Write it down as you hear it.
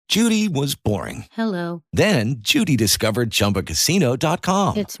Judy was boring. Hello. Then Judy discovered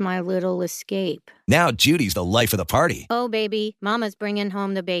ChumbaCasino.com. It's my little escape. Now Judy's the life of the party. Oh, baby, mama's bringing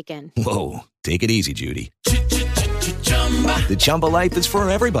home the bacon. Whoa, take it easy, Judy. The Chumba life is for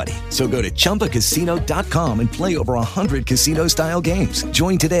everybody. So go to ChumbaCasino.com and play over 100 casino-style games.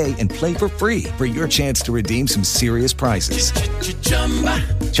 Join today and play for free for your chance to redeem some serious prizes.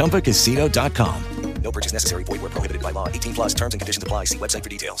 ChumbaCasino.com. No purchase necessary. Void where prohibited by law. 18 plus terms and conditions apply. See website for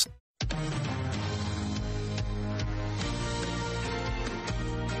details.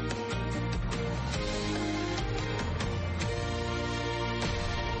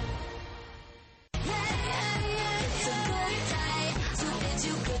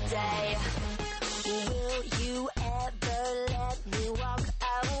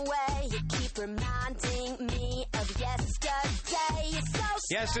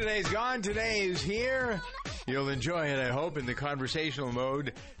 Yesterday's gone. Today is here. You'll enjoy it, I hope, in the conversational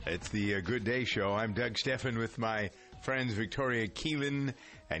mode. It's the Good Day Show. I'm Doug Steffen with my friends Victoria Keelan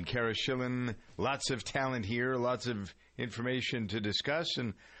and Cara Schillen. Lots of talent here, lots of information to discuss,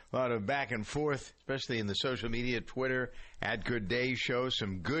 and a lot of back and forth, especially in the social media, Twitter, at Good Day Show.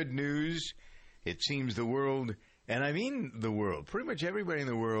 Some good news. It seems the world, and I mean the world, pretty much everybody in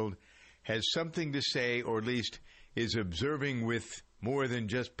the world has something to say, or at least is observing with more than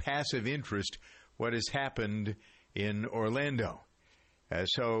just passive interest what has happened in Orlando.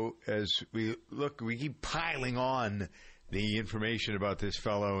 So as we look, we keep piling on the information about this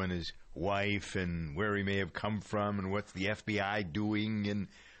fellow and his wife and where he may have come from and what's the FBI doing and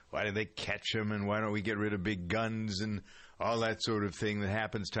why did they catch him and why don't we get rid of big guns and all that sort of thing that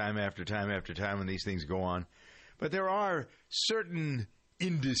happens time after time after time when these things go on. But there are certain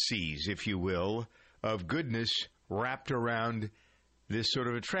indices, if you will, of goodness wrapped around this sort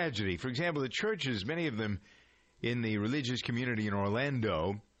of a tragedy. For example, the churches, many of them in the religious community in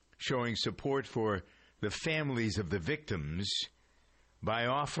Orlando, showing support for the families of the victims by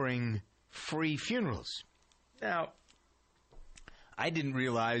offering free funerals. Now, I didn't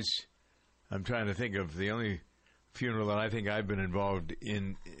realize, I'm trying to think of the only funeral that I think I've been involved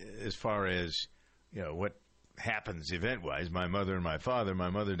in as far as, you know, what happens event-wise. My mother and my father.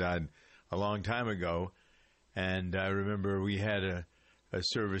 My mother died a long time ago, and I remember we had a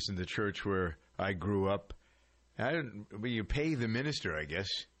service in the church where I grew up. You pay the minister, I guess,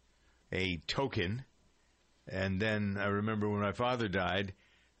 a token. And then I remember when my father died,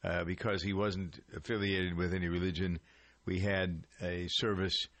 because he wasn't affiliated with any religion, we had a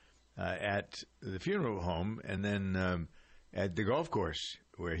service at the funeral home and then at the golf course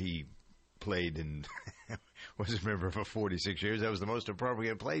where he played and was a member for 46 years. That was the most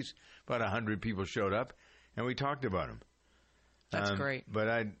appropriate place. About 100 people showed up, and we talked about him. That's great. But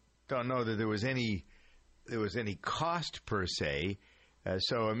I don't know that there was any cost per se.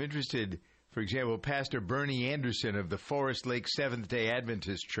 So I'm interested, for example, Pastor Bernie Anderson of the Forest Lake Seventh-day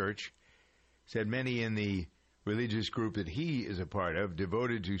Adventist Church said many in the religious group that he is a part of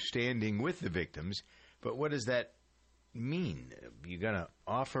devoted to standing with the victims. But what does that mean? You're going to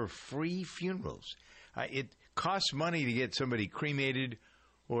offer free funerals. It costs money to get somebody cremated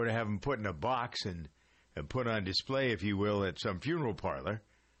or to have them put in a box and put on display, if you will, at some funeral parlor.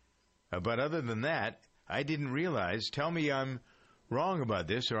 But other than that, I didn't realize. Tell me I'm wrong about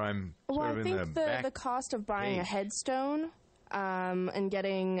this, or I'm sort of in the back. Well, I think the cost of buying a headstone and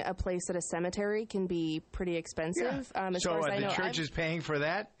getting a place at a cemetery can be pretty expensive. Yeah. As so far as I know, the church is paying for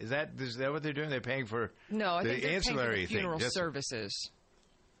that? Is that what they're doing? They're paying for no, I the think they're ancillary paying for the funeral services.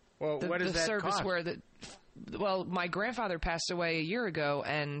 Well, what does that service cost? Where well, my grandfather passed away a year ago,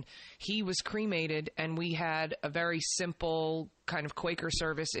 and he was cremated, and we had a very simple kind of Quaker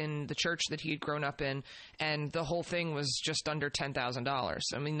service in the church that he had grown up in, and the whole thing was just under $10,000.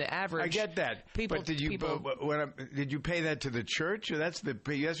 I mean, the average. I get that. But did you pay that to the church, or that's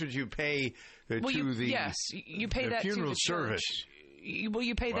what you pay to the yes, you pay that funeral to the service?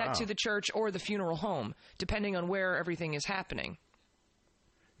 You pay that to the church or the funeral home, depending on where everything is happening.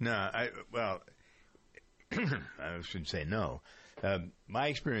 No, I should say no. My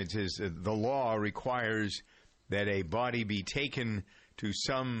experience is that the law requires that a body be taken to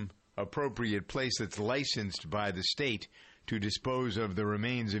some appropriate place that's licensed by the state to dispose of the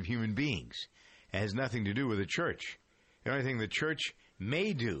remains of human beings. It has nothing to do with the church. The only thing the church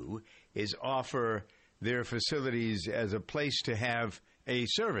may do is offer their facilities as a place to have a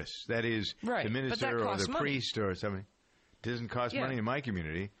service. That is, the minister or the priest or something. It doesn't cost money in my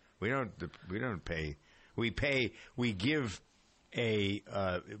community. We don't pay. We give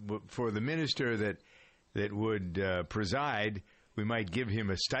for the minister that would preside, we might give him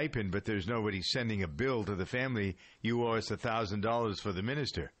a stipend, but there's nobody sending a bill to the family. You owe us $1,000 for the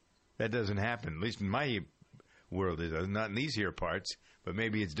minister. That doesn't happen, at least in my world. It does not in these here parts, but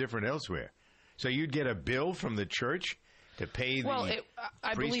maybe it's different elsewhere. So you'd get a bill from the church to pay the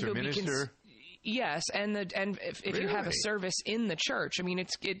I priest believe or minister? Yes, and if Really? you have a service in the church, I mean,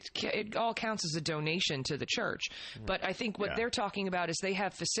 it all counts as a donation to the church. But I think what they're talking about is they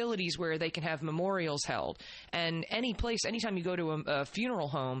have facilities where they can have memorials held. And anytime you go to a funeral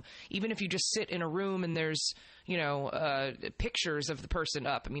home, even if you just sit in a room and there's, pictures of the person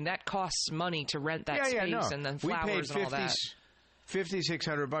up, I mean, that costs money to rent that space and then flowers and all that.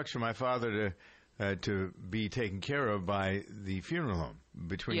 $5,600 for my father to be taken care of by the funeral home.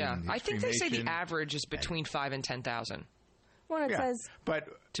 I think they say the average is between $5,000 and $10,000. Well, it says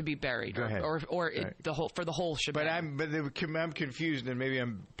to be buried, Go ahead. for the whole shebang. But I'm confused, and maybe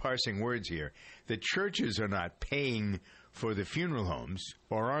I'm parsing words here. The churches are not paying for the funeral homes,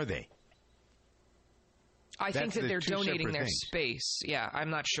 or are they? I think that they're donating their things. space. Yeah, I'm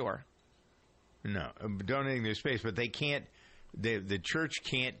not sure. No, donating their space, but they can't. The church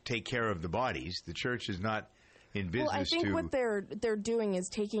can't take care of the bodies. The church is not in business. Well, I think what they're doing is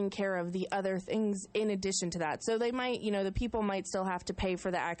taking care of the other things in addition to that. So they might, the people might still have to pay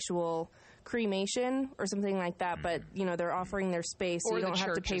for the actual cremation or something like that, but they're offering their space, so or you don't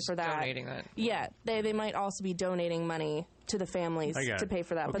have to pay for that. Donating that. Yeah, they might also be donating money to the families to pay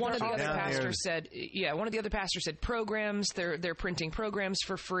for that. But one of the other pastors said programs. They're printing programs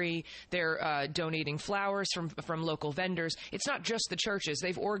for free. They're donating flowers from local vendors. It's not just the churches.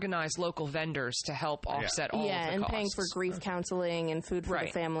 They've organized local vendors to help offset all of the and costs. paying for grief counseling and food for the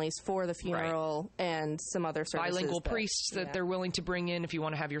families for the funeral and some other services. Bilingual priests that they're willing to bring in if you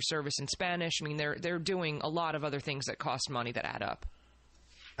want to have your service in Spanish. I mean, they're doing a lot of other things that cost money that add up.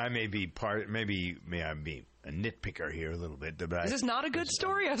 I may be may I be a nitpicker here a little bit. But is this not a good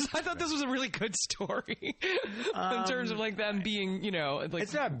story? I thought this was a really good story in terms of like them being,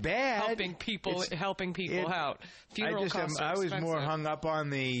 it's not bad. helping people out. Funeral costs are I was expensive. more hung up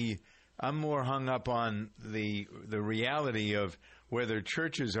on I'm more hung up on the reality of whether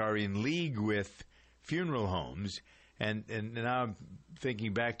churches are in league with funeral homes, and now I'm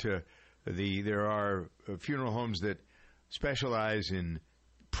thinking back to there are funeral homes that specialize in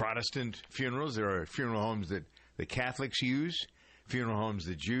Protestant funerals. There are funeral homes that the Catholics use, funeral homes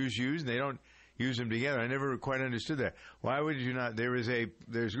that Jews use. They don't use them together. I never quite understood that. Why would you not?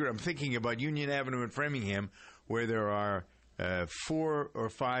 I'm thinking about Union Avenue in Framingham, where there are 4 or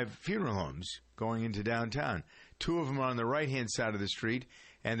 5 funeral homes going into downtown. 2 of them are on the right-hand side of the street,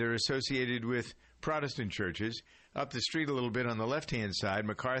 and they're associated with Protestant churches. Up the street a little bit on the left-hand side,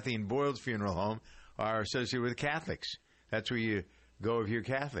 McCarthy and Boyle's funeral home are associated with Catholics. That's where you go if you're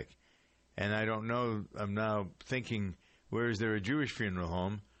Catholic. And I don't know, I'm now thinking, where is there a Jewish funeral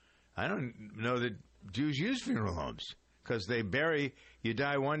home? I don't know that Jews use funeral homes, because they bury, you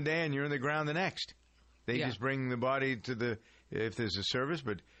die one day and you're in the ground the next. They just bring the body to if there's a service,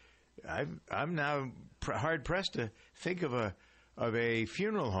 but I'm now hard-pressed to think of a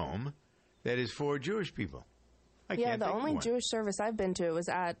funeral home that is for Jewish people. The only Jewish service I've been to was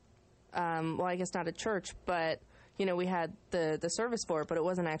at, I guess not a church, but we had the service for it, but it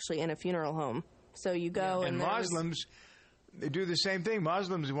wasn't actually in a funeral home. So you go and Muslims, they do the same thing.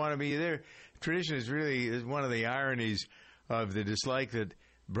 Muslims want to be there. Tradition is one of the ironies of the dislike that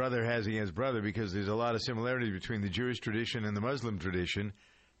brother has against brother, because there's a lot of similarities between the Jewish tradition and the Muslim tradition.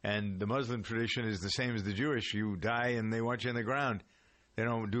 And the Muslim tradition is the same as the Jewish. You die and they want you in the ground. They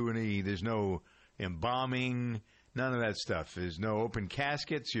don't do there's no embalming, none of that stuff. There's no open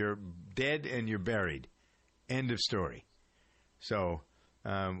caskets. You're dead and you're buried. End of story. So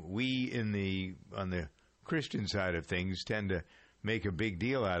we on the Christian side of things tend to make a big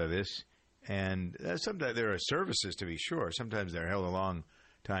deal out of this, and sometimes there are services, to be sure. Sometimes they're held a long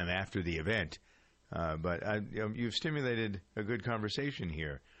time after the event, but you've stimulated a good conversation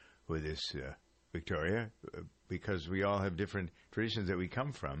here with this, Victoria, because we all have different traditions that we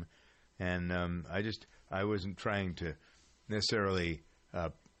come from, and I wasn't trying to necessarily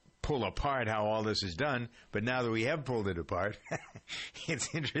pull apart how all this is done, but now that we have pulled it apart, it's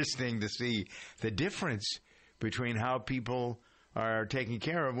interesting to see the difference between how people are taken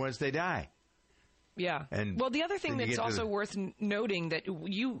care of once they die. Yeah. And the other thing that's also worth noting that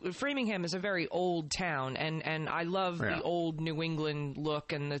Framingham is a very old town, and I love the old New England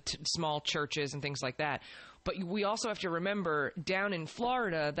look and the small churches and things like that. But we also have to remember, down in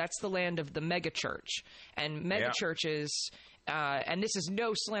Florida, that's the land of the megachurch. And megachurches and this is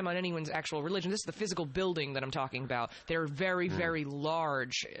no slam on anyone's actual religion. This is the physical building that I'm talking about. They're very, very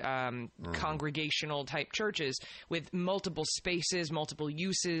large congregational type churches with multiple spaces, multiple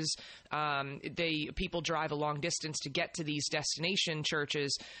uses. People drive a long distance to get to these destination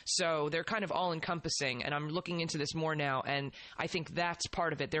churches, so they're kind of all encompassing. And I'm looking into this more now, and I think that's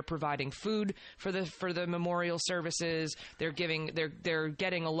part of it. They're providing food for the memorial services. They're getting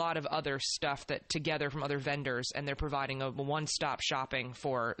a lot of other stuff that together from other vendors, and they're providing a one-stop shopping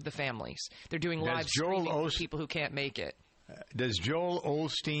for the families. They're doing live streaming for people who can't make it. Does Joel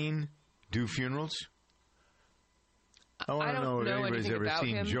Osteen do funerals? I want to know if anybody's ever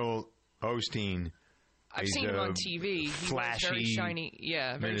seen him. Joel Osteen. I've seen him on TV. Flashy, very shiny,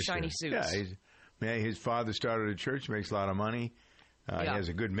 very shiny suits. Yeah, his father started a church, makes a lot of money. He has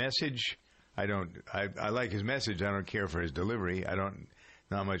a good message. I like his message. I don't care for his delivery.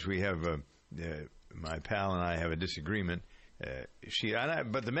 Not much. We have my pal and I have a disagreement.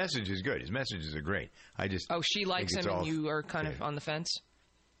 But the message is good. His messages are great. She likes him, and you are kind of on the fence.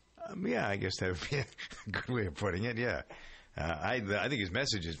 Yeah, I guess that would be a good way of putting it. Yeah, I think his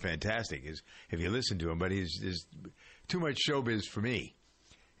message is fantastic. If you listen to him, but he's too much showbiz for me.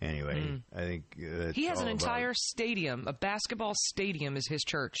 Anyway, I think he has an entire stadium. A basketball stadium is his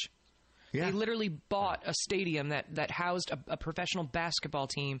church. Yeah. He literally bought a stadium that housed a professional basketball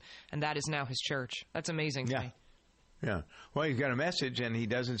team, and that is now his church. That's amazing to me. Yeah. Well, he's got a message, and he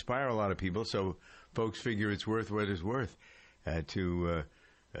does inspire a lot of people, so folks figure it's worth what it's worth to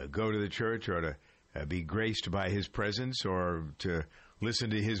go to the church or to be graced by his presence or to listen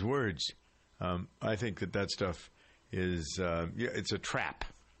to his words. I think that stuff is it's a trap.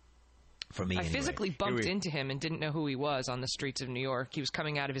 For me, I physically bumped into him and didn't know who he was on the streets of New York. He was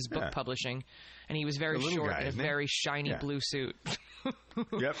coming out of his book publishing, and he was very short in a very shiny blue suit.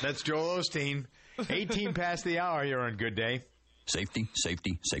 Yep, that's Joel Osteen. 18 past the hour here on Good Day. Safety,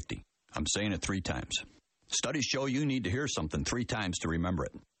 safety, safety. I'm saying it 3 times. Studies show you need to hear something 3 times to remember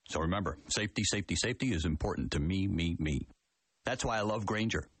it. So remember, safety, safety, safety is important to me, me, me. That's why I love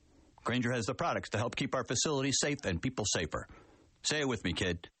Grainger. Grainger has the products to help keep our facilities safe and people safer. Say it with me,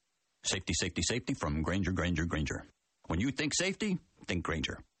 kid. Safety, safety, safety from Grainger, Grainger, Grainger. When you think safety, think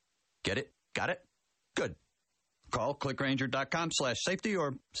Grainger. Get it? Got it? Good. Call clickgrainger.com/safety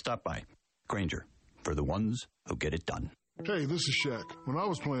or stop by. Grainger, for the ones who get it done. Hey, this is Shaq. When I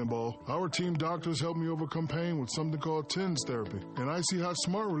was playing ball, our team doctors helped me overcome pain with something called TENS therapy. And I see how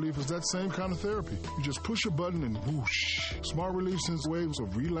Smart Relief is that same kind of therapy. You just push a button and whoosh. Smart Relief sends waves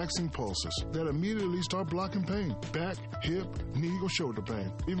of relaxing pulses that immediately start blocking pain. Back, hip, knee, or shoulder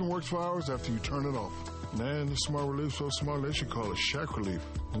pain. Even works for hours after you turn it off. Man, this Smart Relief so smart they should call it Shaq Relief.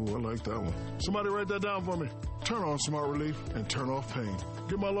 Ooh, I like that one. Somebody write that down for me. Turn on Smart Relief and turn off pain.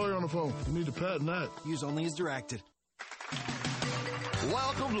 Get my lawyer on the phone. You need to patent that. Use only as directed.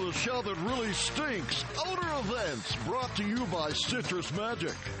 Welcome to the show that really stinks. Odor Events, brought to you by Citrus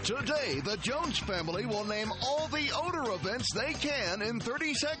Magic. Today, the Jones family will name all the odor events they can in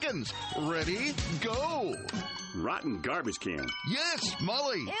 30 seconds. Ready? Go! Rotten garbage can. Yes,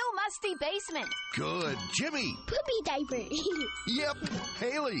 Molly. Ew, musty basement. Good. Jimmy. Poopy diaper. Yep.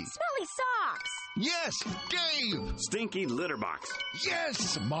 Haley. Smelly socks. Yes, Dave. Stinky litter box.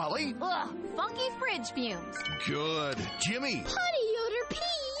 Yes, Molly. Ugh, funky fridge fumes. Good. Jimmy. Potty odor PU.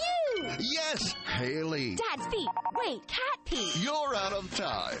 Yes, Haley. Dad's feet. Wait, cat pee. You're out of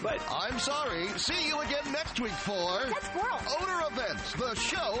time. But I'm sorry. See you again next week for That's squirrel. Odor Events, the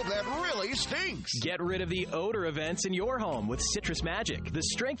show that really stinks. Get rid of the odor events in your home with Citrus Magic. The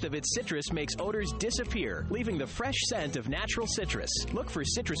strength of its citrus makes odors disappear, leaving the fresh scent of natural citrus. Look for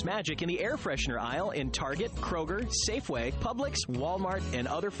Citrus Magic in the air freshener aisle in Target, Kroger, Safeway, Publix, Walmart, and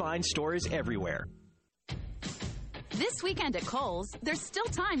other fine stores everywhere. This weekend at Kohl's, there's still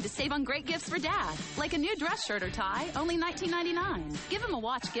time to save on great gifts for Dad, like a new dress shirt or tie, only $19.99. Give him a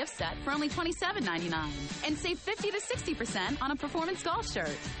watch gift set for only $27.99. And save 50 to 60% on a performance golf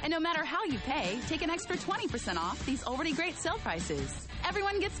shirt. And no matter how you pay, take an extra 20% off these already great sale prices.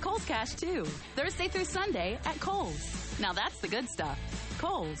 Everyone gets Kohl's Cash, too. Thursday through Sunday at Kohl's. Now that's the good stuff.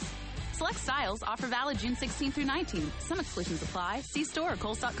 Kohl's. Select styles offer valid June 16th through 19th. Some exclusions apply. See store or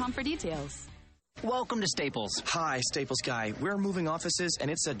Kohl's.com for details. Welcome to Staples. Hi, Staples guy. We're moving offices, and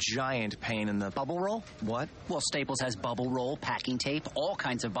it's a giant pain in the bubble roll. What? Well, Staples has bubble roll, packing tape, all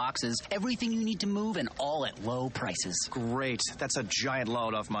kinds of boxes, everything you need to move, and all at low prices. Great. That's a giant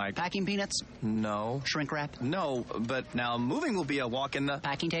load off my... Packing peanuts? No. Shrink wrap? No, but now moving will be a walk in the...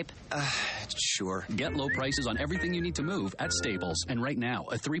 Packing tape? Sure. Get low prices on everything you need to move at Staples. And right now,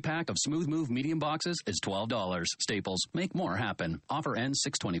 a 3-pack of Smooth Move medium boxes is $12. Staples. Make more happen. Offer ends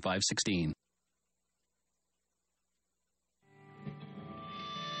 6/25/16.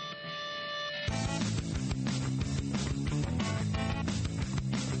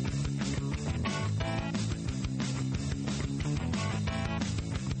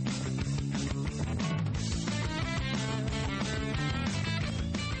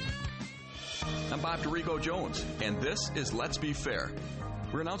 I'm Bob Dorigo Jones, and this is Let's Be Fair.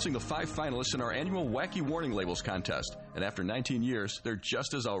 We're announcing the 5 finalists in our annual Wacky Warning Labels contest, and after 19 years, they're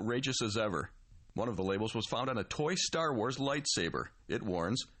just as outrageous as ever. One of the labels was found on a toy Star Wars lightsaber. It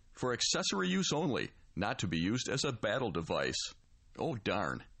warns, for accessory use only, not to be used as a battle device. Oh,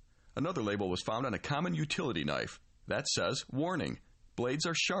 darn. Another label was found on a common utility knife. That says, warning, blades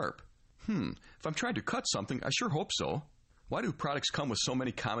are sharp. If I'm trying to cut something, I sure hope so. Why do products come with so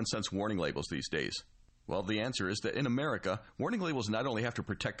many common sense warning labels these days? Well, the answer is that in America, warning labels not only have to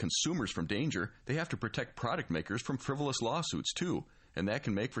protect consumers from danger, they have to protect product makers from frivolous lawsuits, too. And that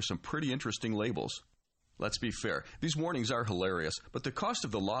can make for some pretty interesting labels. Let's be fair. These warnings are hilarious, but the cost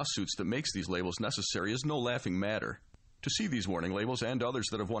of the lawsuits that makes these labels necessary is no laughing matter. To see these warning labels and others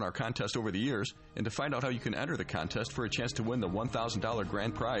that have won our contest over the years, and to find out how you can enter the contest for a chance to win the $1,000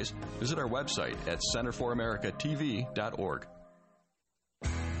 grand prize, visit our website at centerforamericatv.org.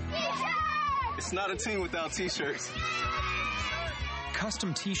 It's not a team without T-shirts.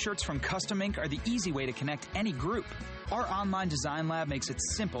 Custom T-shirts from Custom Ink are the easy way to connect any group. Our online design lab makes it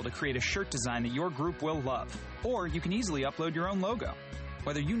simple to create a shirt design that your group will love. Or you can easily upload your own logo.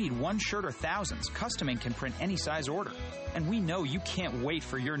 Whether you need one shirt or thousands, Custom Ink can print any size order. And we know you can't wait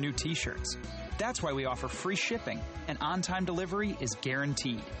for your new T-shirts. That's why we offer free shipping, and on-time delivery is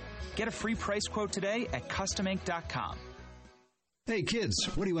guaranteed. Get a free price quote today at customink.com. Hey kids,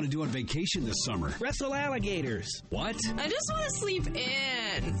 what do you want to do on vacation this summer? Wrestle alligators. What? I just want to sleep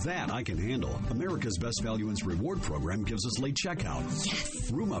in. That I can handle. America's Best Value Inns reward program gives us late checkout.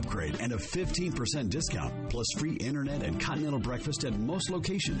 Yes. Room upgrade and a 15% discount, plus free internet and continental breakfast at most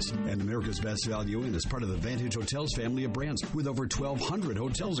locations. And America's Best Value Inn is part of the Vantage Hotels family of brands with over 1,200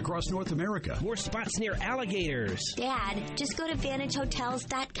 hotels across North America. More spots near alligators. Dad, just go to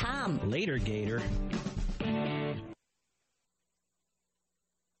VantageHotels.com. Later, Gator.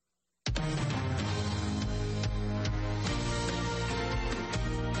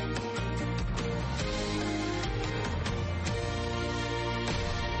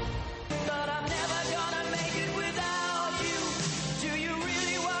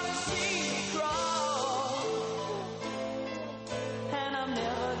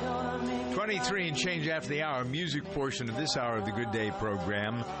 And change after the hour, music portion of this hour of the Good Day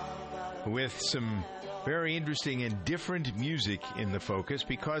program with some very interesting and different music in the focus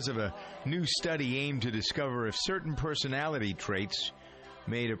because of a new study aimed to discover if certain personality traits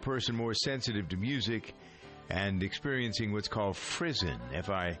made a person more sensitive to music and experiencing what's called frisson,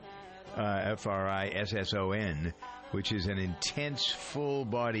 F-R-I-S-S-O-N, which is an intense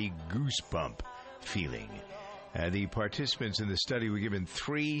full-body goosebump feeling. The participants in the study were given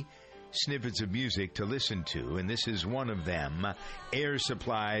 3 snippets of music to listen to, and this is one of them. Air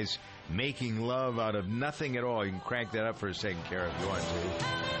Supply's Making Love Out of Nothing at All. You can crank that up for a second, Cara, if you want to.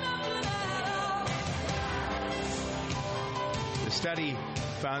 The study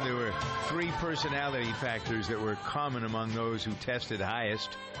found there were 3 personality factors that were common among those who tested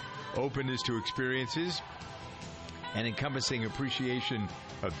highest: openness to experiences, an encompassing appreciation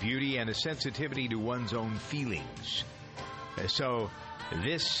of beauty, and a sensitivity to one's own feelings. So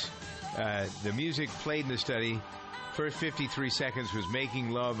this the music played in the study, first 53 seconds was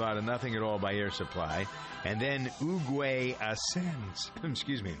Making Love Out of Nothing at All by Air Supply, and then Oogway Ascends.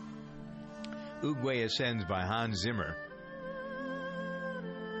 Excuse me. Oogway Ascends by Hans Zimmer.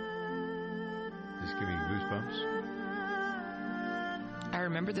 Does this give me goosebumps? I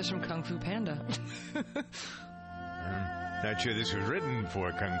remember this from Kung Fu Panda. Not sure this was written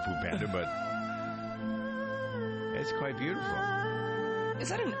for Kung Fu Panda, but it's quite beautiful. Is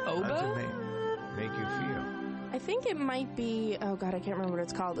that an oboe? How does it make you feel? I think it might be, oh God, I can't remember what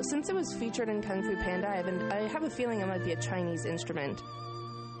it's called. Since it was featured in Kung Fu Panda, I have a feeling it might be a Chinese instrument.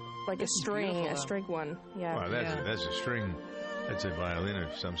 Like a string one. Yeah. Well, that's a string. That's a violin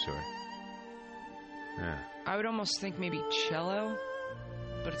of some sort. Yeah. I would almost think maybe cello,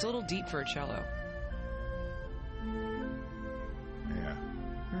 but it's a little deep for a cello. Yeah.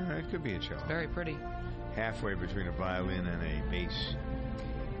 It could be a cello. It's very pretty. Halfway between a violin and a bass.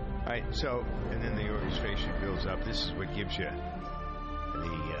 All right, so, and then the orchestration builds up. This is what gives you the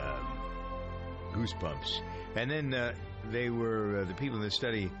goosebumps. And then they were, the people in the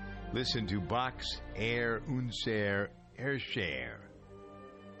study listened to Bach's Air unser Ershare.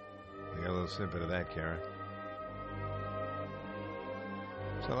 We got a little snippet of that, Cara.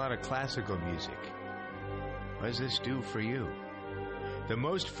 It's a lot of classical music. What does this do for you? The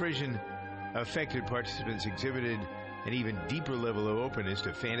most frisson affected participants exhibited an even deeper level of openness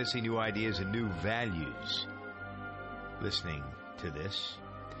to fantasy, new ideas, and new values listening to this.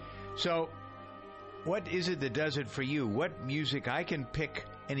 So, what is it that does it for you? What music? I can pick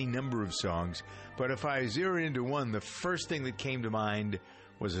any number of songs, but if I zeroed into one, the first thing that came to mind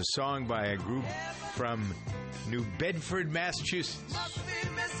was a song by a group from New Bedford, Massachusetts.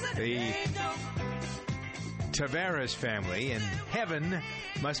 The Tavares family, and Heaven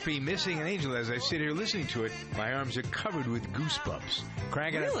Must Be Missing an Angel. As I sit here listening to it, my arms are covered with goosebumps.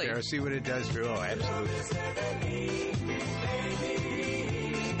 Crank it up there, see what it does for you. Oh, absolutely.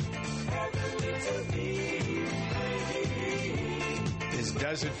 This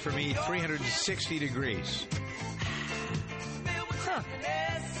does it for me, 360 degrees. Huh.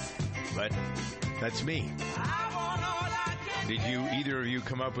 But that's me. Did either of you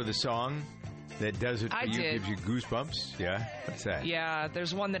come up with a song that does it for you, gives you goosebumps? Yeah? What's that? Yeah,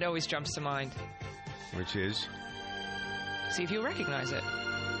 there's one that always jumps to mind. Which is? See if you recognize it.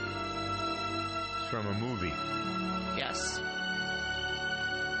 It's from a movie. Yes.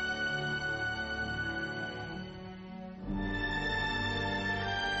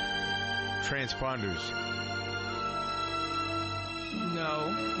 Transponders.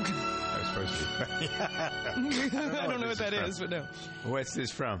 No. I was supposed to. I don't know what that is, but no. What's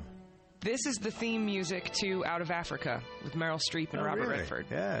this from? This is the theme music to Out of Africa with Meryl Streep and Robert Redford.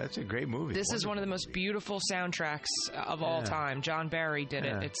 Yeah, that's a great movie. This is one of the most beautiful soundtracks of all time. John Barry did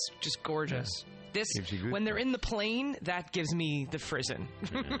it. It's just gorgeous. This, when they're in the plane, that gives me the frizzen.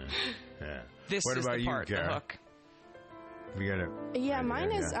 This what is about the part, you, Cara? the hook. We got Yeah,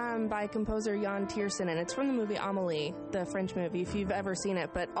 mine is by composer Jan Tiersen, and it's from the movie Amélie, the French movie, if you've ever seen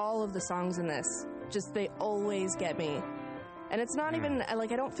it. But all of the songs in this, just they always get me. And it's not even,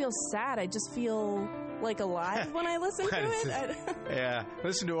 like, I don't feel sad. I just feel, like, alive when I listen to it. Yeah,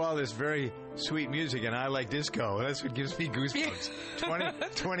 listen to all this very sweet music, and I like disco. That's what gives me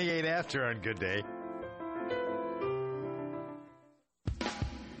goosebumps. 28 after on Good Day.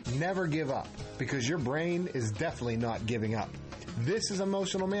 Never give up, because your brain is definitely not giving up. This is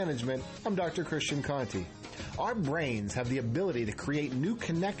Emotional Management. I'm Dr. Christian Conti. Our brains have the ability to create new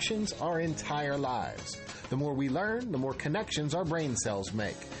connections our entire lives. The more we learn, the more connections our brain cells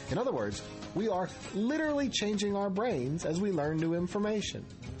make. In other words, we are literally changing our brains as we learn new information.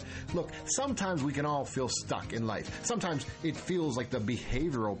 Look, sometimes we can all feel stuck in life. Sometimes it feels like the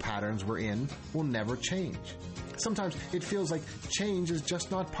behavioral patterns we're in will never change. Sometimes it feels like change is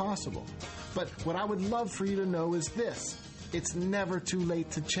just not possible. But what I would love for you to know is this: it's never too late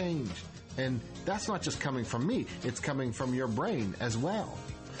to change. And that's not just coming from me, it's coming from your brain as well.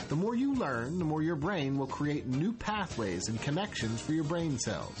 The more you learn, the more your brain will create new pathways and connections for your brain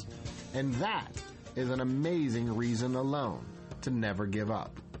cells. And that is an amazing reason alone to never give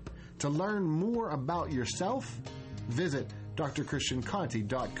up. To learn more about yourself, visit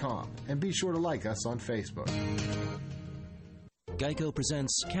drchristianconti.com and be sure to like us on Facebook. Geico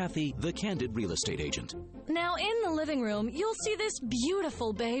presents Kathy, the Candid Real Estate Agent. Now, in the living room, you'll see this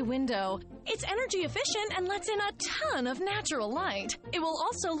beautiful bay window. It's energy efficient and lets in a ton of natural light. It will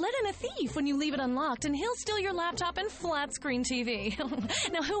also let in a thief when you leave it unlocked, and he'll steal your laptop and flat-screen TV.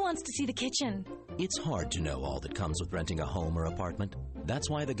 Now, who wants to see the kitchen? It's hard to know all that comes with renting a home or apartment. That's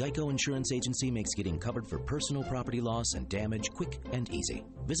why the Geico Insurance Agency makes getting covered for personal property loss and damage quick and easy.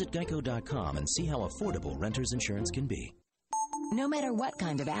 Visit geico.com and see how affordable renter's insurance can be. No matter what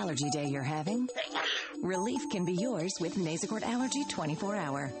kind of allergy day you're having, relief can be yours with Nasacort Allergy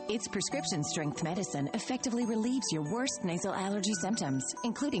 24-Hour. Its prescription-strength medicine effectively relieves your worst nasal allergy symptoms,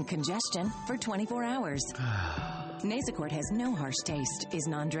 including congestion, for 24 hours. Nasacort has no harsh taste, is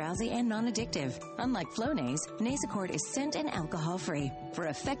non-drowsy, and non-addictive. Unlike Flonase, Nasacort is scent and alcohol-free. For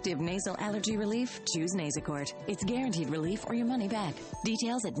effective nasal allergy relief, choose Nasacort. It's guaranteed relief or your money back.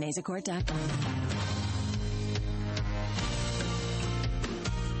 Details at nasacort.com.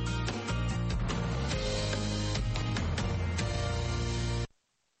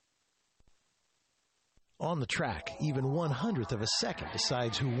 On the track, even 1/100th of a second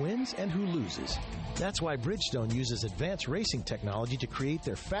decides who wins and who loses. That's why Bridgestone uses advanced racing technology to create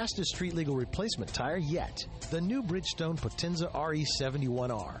their fastest street-legal replacement tire yet, the new Bridgestone Potenza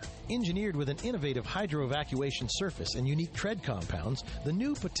RE71R. Engineered with an innovative hydro-evacuation surface and unique tread compounds, the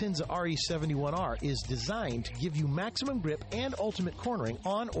new Potenza RE71R is designed to give you maximum grip and ultimate cornering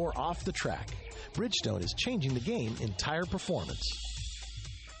on or off the track. Bridgestone is changing the game in tire performance.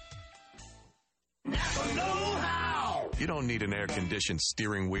 You don't need an air-conditioned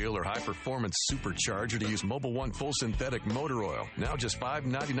steering wheel or high-performance supercharger to use Mobil 1 full synthetic motor oil. Now just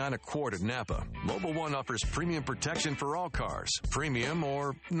 $5.99 a quart at Napa. Mobil 1 offers premium protection for all cars. Premium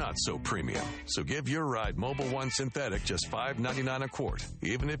or not so premium. So give your ride Mobil 1 synthetic just $5.99 a quart,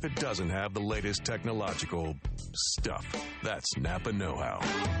 even if it doesn't have the latest technological stuff. That's Napa know-how.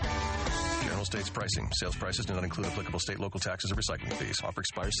 several states' pricing. Sales prices do not include applicable state, local taxes, or recycling fees. Offer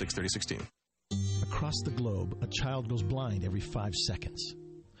expires 6/30/16. Across the globe, a child goes blind every 5 seconds.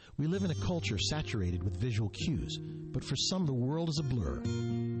 We live in a culture saturated with visual cues, but for some, the world is a blur.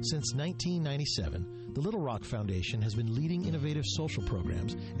 Since 1997, the Little Rock Foundation has been leading innovative social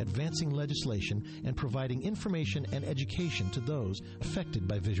programs, advancing legislation, and providing information and education to those affected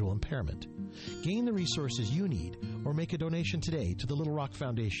by visual impairment. Gain the resources you need or make a donation today to the Little Rock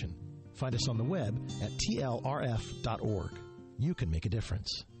Foundation. Find us on the web at tlrf.org. You can make a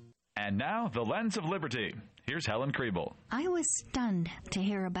difference. And now, the Lens of Liberty. Here's Helen Kriebel. I was stunned to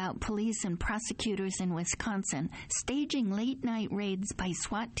hear about police and prosecutors in Wisconsin staging late-night raids by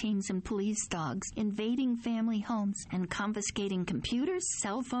SWAT teams and police dogs, invading family homes and confiscating computers,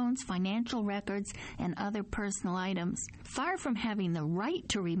 cell phones, financial records, and other personal items. Far from having the right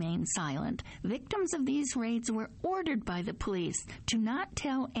to remain silent, victims of these raids were ordered by the police to not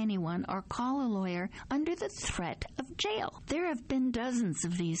tell anyone or call a lawyer under the threat of jail. There have been dozens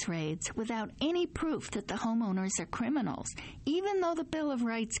of these raids without any proof that the homeowners are criminals, even though the Bill of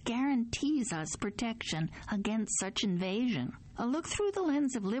Rights guarantees us protection against such invasion. A look through the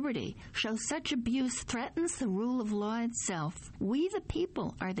lens of liberty shows such abuse threatens the rule of law itself. We, the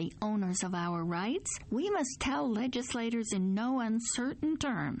people, are the owners of our rights. We must tell legislators in no uncertain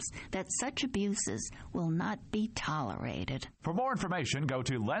terms that such abuses will not be tolerated. For more information, go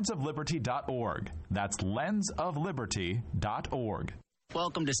to lensofliberty.org. That's lensofliberty.org.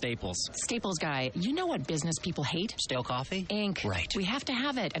 Welcome to Staples. Staples Guy, you know what business people hate? Stale coffee? Ink. Right. We have to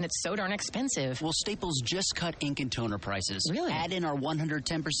have it, and it's so darn expensive. Well, Staples just cut ink and toner prices. Really? Add in our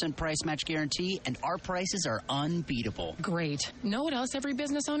 110% price match guarantee, and our prices are unbeatable. Great. Know what else every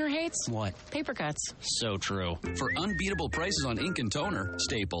business owner hates? What? Paper cuts. So true. For unbeatable prices on ink and toner,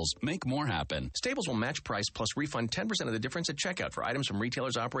 Staples. Make more happen. Staples will match price plus refund 10% of the difference at checkout for items from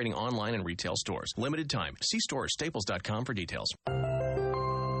retailers operating online and retail stores. Limited time. See store or staples.com for details.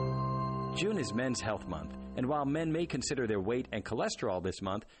 June is Men's Health Month, and while men may consider their weight and cholesterol this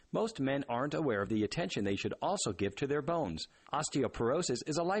month, most men aren't aware of the attention they should also give to their bones. Osteoporosis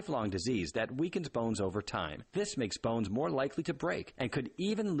is a lifelong disease that weakens bones over time. This makes bones more likely to break and could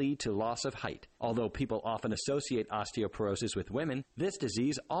even lead to loss of height. Although people often associate osteoporosis with women, this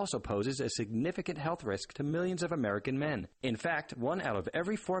disease also poses a significant health risk to millions of American men. In fact, 1 out of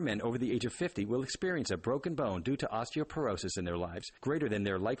every 4 men over the age of 50 will experience a broken bone due to osteoporosis in their lives, greater than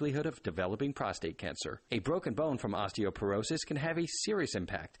their likelihood of developing prostate cancer. A broken bone from osteoporosis can have a serious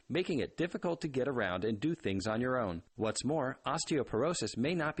impact, making it difficult to get around and do things on your own. What's more, osteoporosis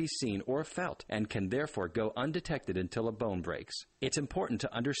may not be seen or felt and can therefore go undetected until a bone breaks. It's important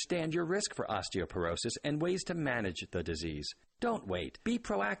to understand your risk for osteoporosis and ways to manage the disease. Don't wait. Be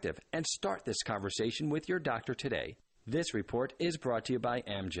proactive and start this conversation with your doctor today. This report is brought to you by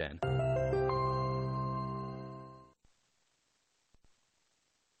Amgen.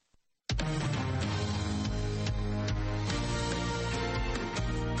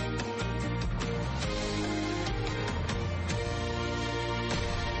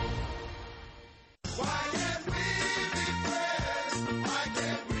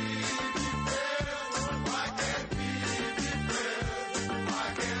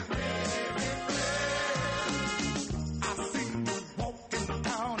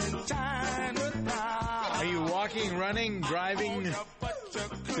 Running, driving,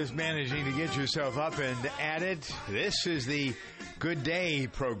 just managing to get yourself up and at it. This is the Good Day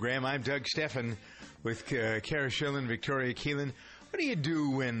program. I'm Doug Steffen with Cara Shillen, Victoria Keelan. What do you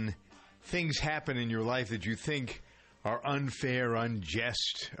do when things happen in your life that you think are unfair,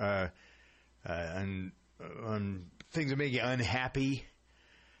 unjust, and things that make you unhappy?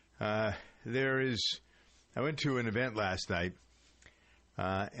 I went to an event last night,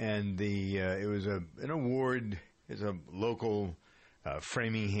 and it was an award. It's a local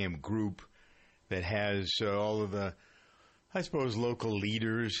Framingham group that has all of the, I suppose, local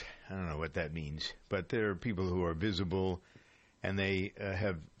leaders. I don't know what that means, but they're people who are visible, and they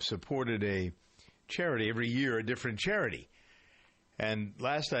have supported a charity every year, a different charity. And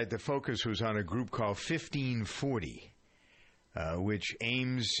last night the focus was on a group called 1540, which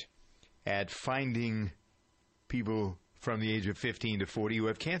aims at finding people from the age of 15 to 40 who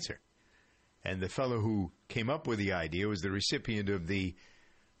have cancer. And the fellow who came up with the idea was the recipient of the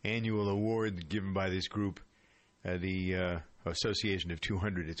annual award given by this group, the Association of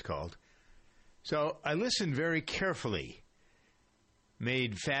 200 it's called. So I listened very carefully,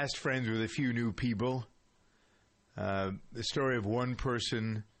 made fast friends with a few new people. The story of one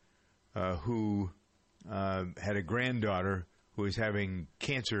person who had a granddaughter who was having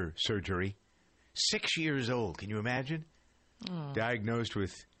cancer surgery, 6 years old. Can you imagine? Diagnosed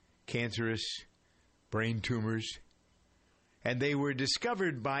with cancerous brain tumors, and they were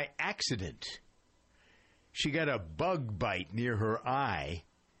discovered by accident. She got a bug bite near her eye,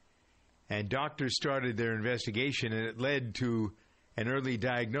 and doctors started their investigation, and it led to an early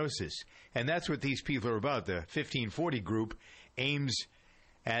diagnosis. And that's what these people are about. The 1540 group aims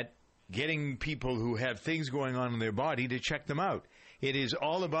at getting people who have things going on in their body to check them out. It is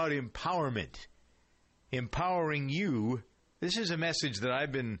all about empowerment, empowering you. This is a message that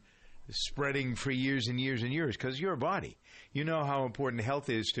I've been spreading for years and years and years, because your body. You know how important health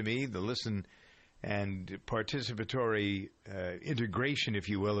is to me, the listen and participatory integration, if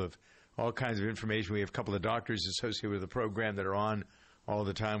you will, of all kinds of information. We have a couple of doctors associated with the program that are on all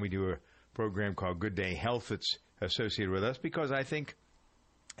the time. We do a program called Good Day Health that's associated with us, because I think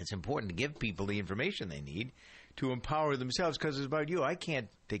it's important to give people the information they need to empower themselves, because it's about you. I can't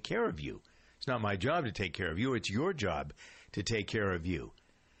take care of you. It's not my job to take care of you. It's your job to take care of you.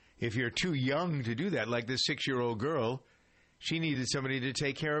 If you're too young to do that, like this 6-year-old girl, she needed somebody to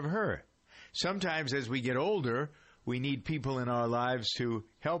take care of her. Sometimes as we get older, we need people in our lives to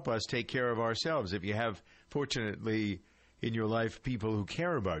help us take care of ourselves. If you have, fortunately, in your life, people who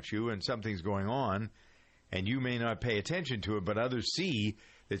care about you and something's going on, and you may not pay attention to it, but others see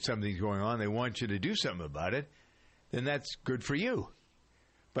that something's going on, they want you to do something about it, then that's good for you.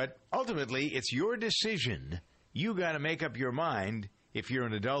 But ultimately, it's your decision. You got to make up your mind, if you're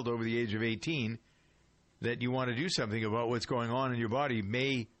an adult over the age of 18, that you want to do something about what's going on in your body,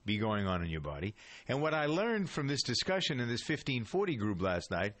 may be going on in your body. And what I learned from this discussion in this 1540 group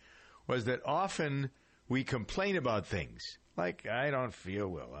last night was that often we complain about things. Like, I don't feel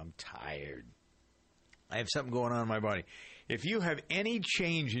well, I'm tired, I have something going on in my body. If you have any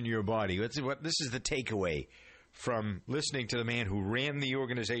change in your body, this is the takeaway from listening to the man who ran the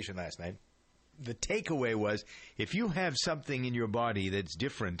organization last night. The takeaway was, if you have something in your body that's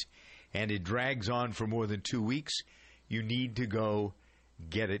different and it drags on for more than 2 weeks, you need to go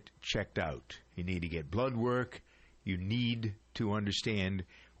get it checked out. You need to get blood work. You need to understand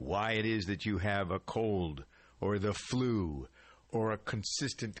why it is that you have a cold or the flu or a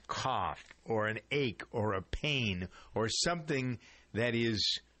consistent cough or an ache or a pain or something that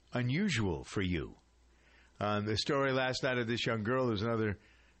is unusual for you. The story last night of this young girl, there was another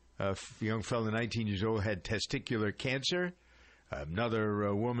young fellow, 19 years old, had testicular cancer.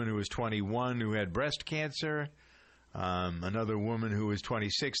 Another woman who was 21 who had breast cancer. Another woman who was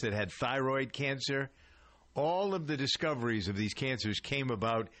 26 that had thyroid cancer. All of the discoveries of these cancers came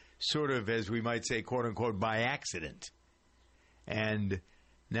about sort of, as we might say, quote unquote, by accident. And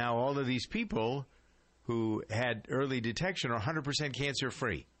now all of these people who had early detection are 100% cancer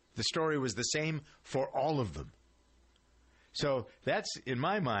free. The story was the same for all of them. So that's, in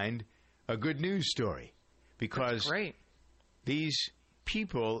my mind, a good news story, because these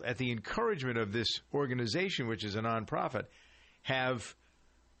people, at the encouragement of this organization, which is a nonprofit, have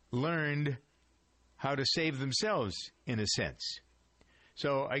learned how to save themselves, in a sense.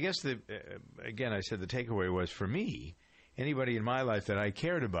 So I guess, again, I said the takeaway was, for me, anybody in my life that I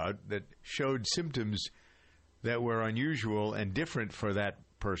cared about that showed symptoms that were unusual and different for that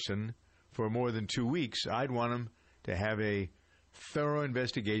person for more than 2 weeks, I'd want them to have a thorough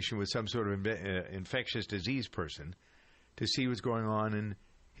investigation with some sort of infectious disease person to see what's going on in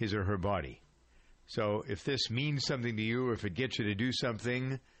his or her body. So if this means something to you, or if it gets you to do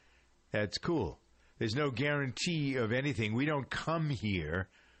something, that's cool. There's no guarantee of anything. We don't come here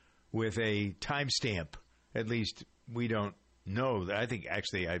with a timestamp. At least we don't know. I think,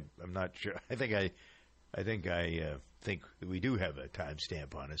 actually, I'm not sure. I think we do have a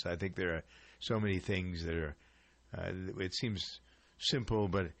timestamp on us. I think there are so many things that are, it seems simple,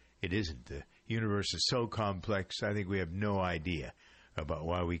 but it isn't. The universe is so complex, I think we have no idea about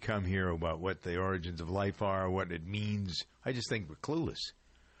why we come here, about what the origins of life are, what it means. I just think we're clueless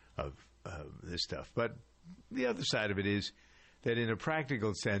of this stuff. But the other side of it is that, in a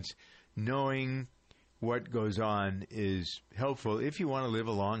practical sense, knowing what goes on is helpful if you want to live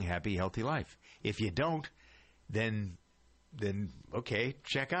a long, happy, healthy life. If you don't, then okay,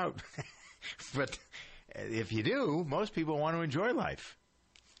 check out. But if you do, most people want to enjoy life.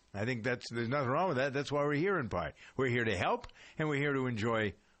 I think there's nothing wrong with that. That's why we're here in part. We're here to help, and we're here to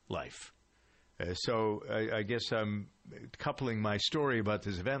enjoy life. So I guess I'm coupling my story about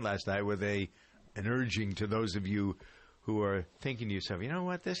this event last night with an urging to those of you who are thinking to yourself, you know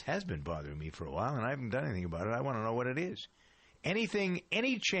what, this has been bothering me for a while, and I haven't done anything about it. I want to know what it is. Anything,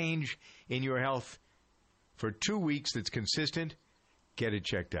 any change in your health for 2 weeks that's consistent, get it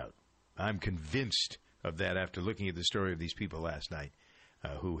checked out. I'm convinced of that after looking at the story of these people last night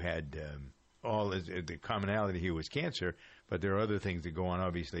who had the commonality here was cancer, but there are other things that go on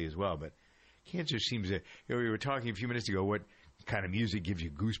obviously as well. But cancer seems to, we were talking a few minutes ago, what kind of music gives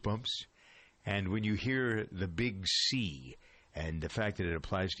you goosebumps? And when you hear the big C and the fact that it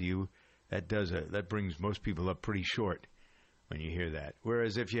applies to you, that brings most people up pretty short when you hear that.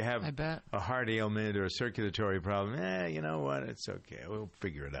 Whereas if you have a heart ailment or a circulatory problem, you know what, it's okay, we'll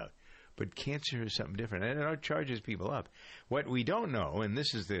figure it out. But cancer is something different, and it charges people up. What we don't know, and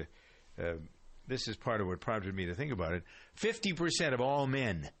this is part of what prompted me to think about it, 50% of all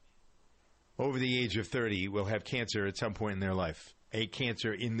men over the age of 30 will have cancer at some point in their life, a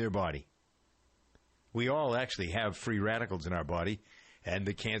cancer in their body. We all actually have free radicals in our body, and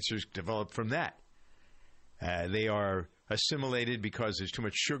the cancers develop from that. They are assimilated because there's too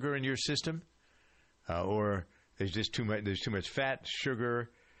much sugar in your system, or there's too much fat,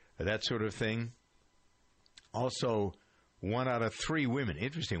 sugar, that sort of thing. Also, 1 out of 3 women,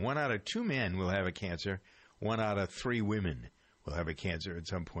 interesting, 1 out of 2 men will have a cancer, 1 out of 3 women will have a cancer at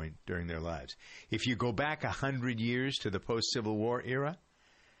some point during their lives. If you go back 100 years to the post-Civil War era,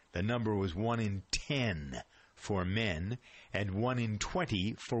 the number was 1 in 10 for men and 1 in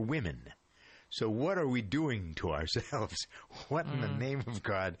 20 for women. So what are we doing to ourselves? What in the name of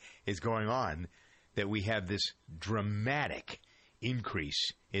God is going on that we have this dramatic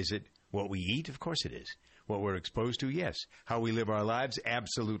increase? Is it what we eat? Of course it is. What we're exposed to? Yes. How we live our lives?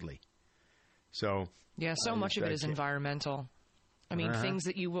 Absolutely. So yeah, so much of it is environmental. I mean, things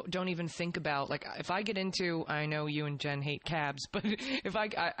that you don't even think about. Like, if I get into, I know you and Jen hate cabs, but if I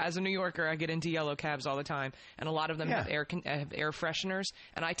as a New Yorker, I get into yellow cabs all the time, and a lot of them have air fresheners,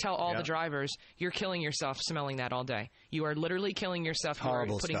 and I tell all the drivers, you're killing yourself smelling that all day. You are literally killing yourself.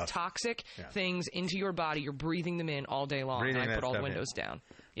 Horrible You're putting stuff. Toxic things into your body. You're breathing them in all day long. And I put all the windows down.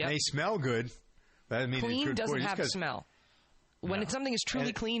 Yep. They smell good. That means clean doesn't have a smell. When something is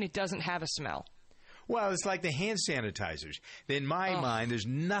truly clean, it doesn't have a smell. Well, it's like the hand sanitizers. In my mind, there's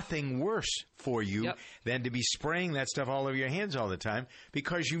nothing worse for you than to be spraying that stuff all over your hands all the time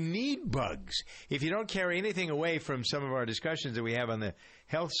because you need bugs. If you don't carry anything away from some of our discussions that we have on the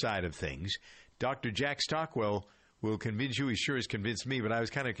health side of things, Dr. Jack Stockwell will convince you. He sure has convinced me, but I was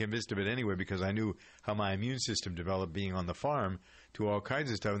kind of convinced of it anyway because I knew how my immune system developed being on the farm to all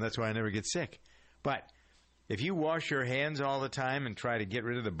kinds of stuff, and that's why I never get sick. But if you wash your hands all the time and try to get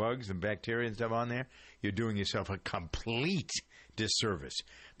rid of the bugs and bacteria and stuff on there, you're doing yourself a complete disservice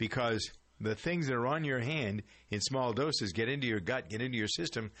because the things that are on your hand in small doses get into your gut, get into your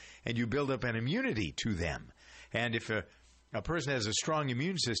system, and you build up an immunity to them. And if a person has a strong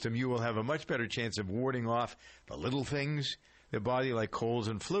immune system, you will have a much better chance of warding off the little things that bother you like colds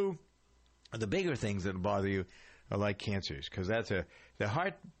and flu. The bigger things that bother you are like cancers because the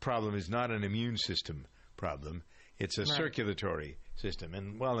heart problem is not an immune system problem. It's a circulatory system.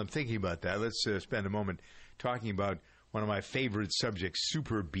 And while I'm thinking about that, let's spend a moment talking about one of my favorite subjects,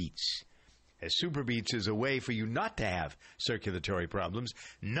 super beets. Super beets is a way for you not to have circulatory problems,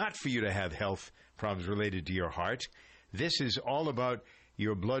 not for you to have health problems related to your heart. This is all about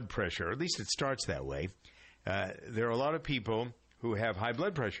your blood pressure, or at least it starts that way. There are a lot of people who have high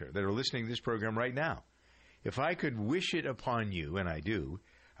blood pressure that are listening to this program right now. If I could wish it upon you, and I do,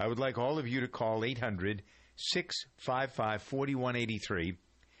 I would like all of you to call 800-655-4183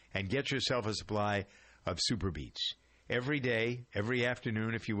 and get yourself a supply of Super Beets. Every day, every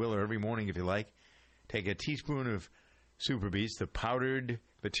afternoon, if you will, or every morning if you like, take a teaspoon of Super Beets. The powdered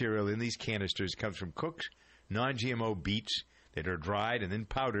material in these canisters comes from cooked, non-GMO beets that are dried and then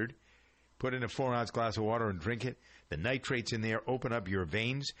powdered. Put in a 4-ounce glass of water and drink it. The nitrates in there open up your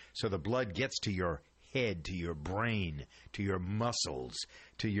veins so the blood gets to your head, to your brain, to your muscles,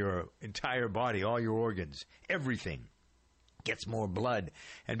 to your entire body, all your organs, everything gets more blood.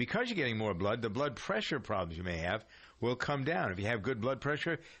 And because you're getting more blood, the blood pressure problems you may have will come down. If you have good blood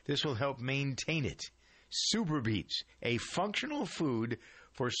pressure, this will help maintain it. Super Beets, a functional food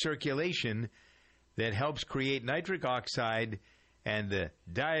for circulation that helps create nitric oxide, and the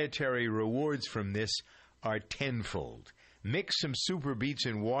dietary rewards from this are tenfold. Mix some Super Beets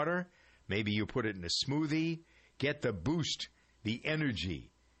in water. Maybe you put it in a smoothie. Get the boost, the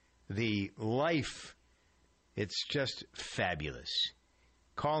energy, the life. It's just fabulous.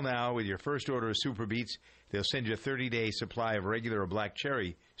 Call now with your first order of Super Beets. They'll send you a 30-day supply of regular or black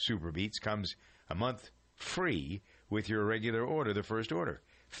cherry Super Beets. Comes a month free with your regular order, the first order.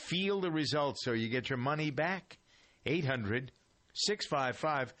 Feel the results so you get your money back.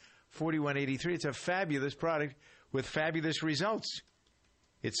 800-655-4183. It's a fabulous product with fabulous results.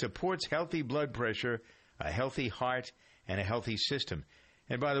 It supports healthy blood pressure, a healthy heart, and a healthy system.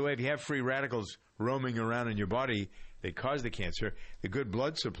 And by the way, if you have free radicals roaming around in your body that cause the cancer, the good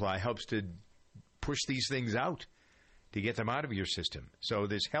blood supply helps to push these things out, to get them out of your system. So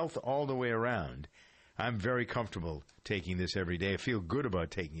there's health all the way around. I'm very comfortable taking this every day. I feel good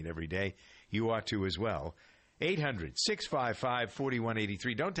about taking it every day. You ought to as well.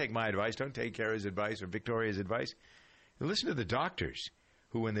 800-655-4183. Don't take my advice. Don't take Cara's advice or Victoria's advice. Listen to the doctors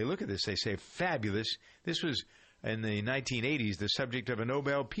who, when they look at this, they say, fabulous. This was, in the 1980s, the subject of a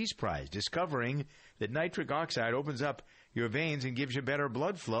Nobel Peace Prize, discovering that nitric oxide opens up your veins and gives you better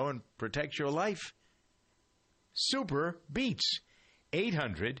blood flow and protects your life. Super beats.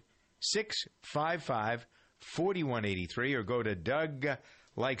 800-655-4183 or go to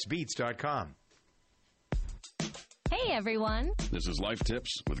DougLikesBeats.com. Hey, everyone. This is Life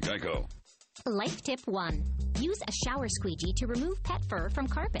Tips with Geico. Life Tip 1. Use a shower squeegee to remove pet fur from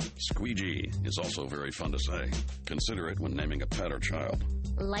carpet. Squeegee is also very fun to say. Consider it when naming a pet or child.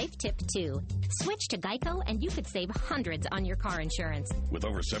 Life Tip 2. Switch to Geico and you could save hundreds on your car insurance. With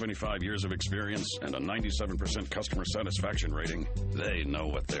over 75 years of experience and a 97% customer satisfaction rating, they know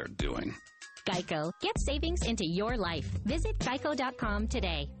what they're doing. Geico. Get savings into your life. Visit geico.com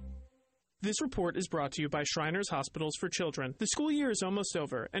today. This report is brought to you by Shriners Hospitals for Children. The school year is almost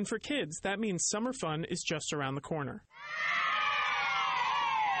over, and for kids, that means summer fun is just around the corner.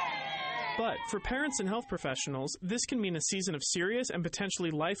 But for parents and health professionals, this can mean a season of serious and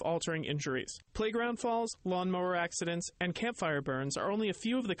potentially life-altering injuries. Playground falls, lawnmower accidents, and campfire burns are only a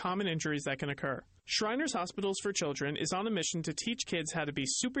few of the common injuries that can occur. Shriners Hospitals for Children is on a mission to teach kids how to be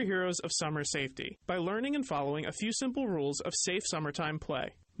superheroes of summer safety by learning and following a few simple rules of safe summertime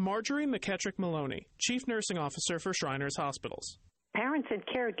play. Marjorie McKettrick-Maloney, Chief Nursing Officer for Shriners Hospitals. Parents and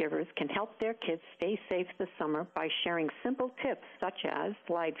caregivers can help their kids stay safe this summer by sharing simple tips such as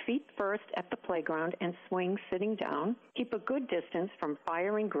slide feet first at the playground and swing sitting down, keep a good distance from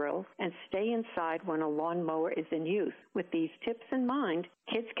fire and grills, and stay inside when a lawnmower is in use. With these tips in mind,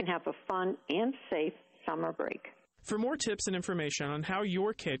 kids can have a fun and safe summer break. For more tips and information on how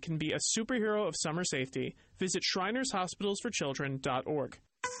your kid can be a superhero of summer safety, visit ShrinersHospitalsForChildren.org.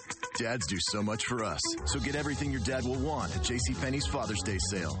 Dads do so much for us, so get everything your dad will want at JCPenney's Father's Day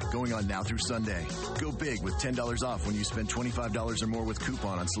sale, going on now through Sunday. Go big with $10 off when you spend $25 or more with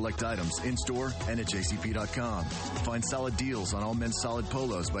coupon on select items in-store and at jcp.com. Find solid deals on all men's solid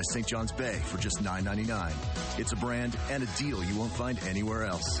polos by St. John's Bay for just $9.99. It's a brand and a deal you won't find anywhere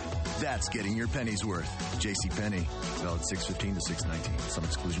else. That's getting your pennies worth. JCPenney. Valid 6/15 to 6/19. Some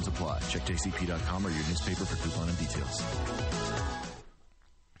exclusions apply. Check jcp.com or your newspaper for coupon and details.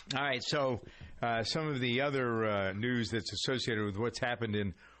 All right, so some of the other news that's associated with what's happened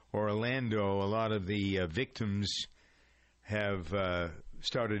in Orlando, a lot of the victims have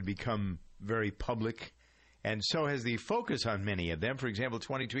started to become very public, and so has the focus on many of them. For example,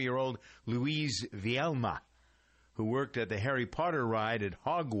 22-year-old Louise Vielma, who worked at the Harry Potter ride at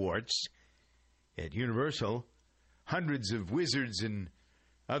Hogwarts at Universal. Hundreds of wizards and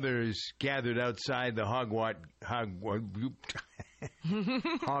others gathered outside the Hogwarts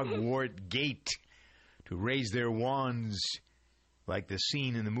gate to raise their wands, like the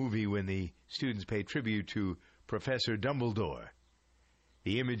scene in the movie when the students pay tribute to Professor Dumbledore.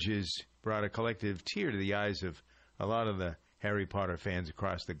 The images brought a collective tear to the eyes of a lot of the Harry Potter fans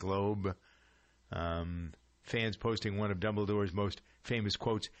across the globe. Fans posting one of Dumbledore's most famous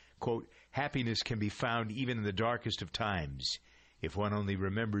quotes, quote, "Happiness can be found even in the darkest of times if one only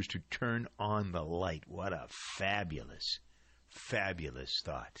remembers to turn on the light." What a fabulous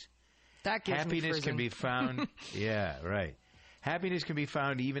thought. That gives Happiness me can be found. Yeah, right. Happiness can be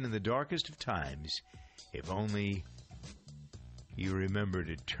found even in the darkest of times if only you remember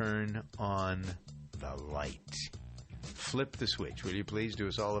to turn on the light. Flip the switch, will you please? Do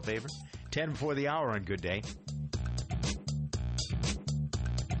us all a favor. 10 before the hour on Good Day.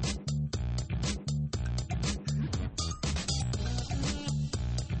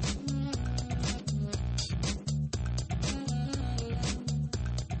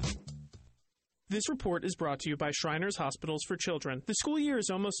 This report is brought to you by Shriners Hospitals for Children. The school year is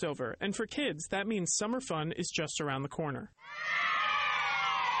almost over, and for kids, that means summer fun is just around the corner.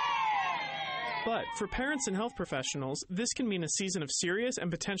 But for parents and health professionals, this can mean a season of serious and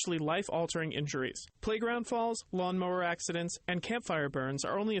potentially life-altering injuries. Playground falls, lawnmower accidents, and campfire burns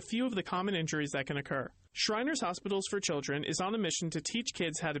are only a few of the common injuries that can occur. Shriners Hospitals for Children is on a mission to teach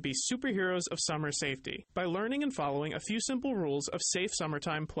kids how to be superheroes of summer safety by learning and following a few simple rules of safe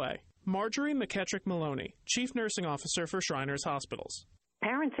summertime play. Marjorie McKettrick-Maloney, Chief Nursing Officer for Shriners Hospitals.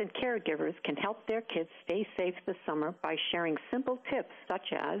 Parents and caregivers can help their kids stay safe this summer by sharing simple tips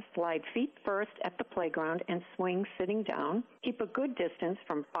such as slide feet first at the playground and swing sitting down, keep a good distance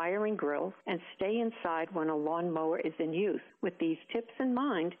from fire and grills, and stay inside when a lawnmower is in use. With these tips in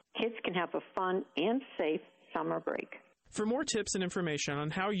mind, kids can have a fun and safe summer break. For more tips and information on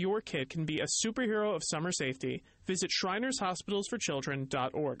how your kid can be a superhero of summer safety, visit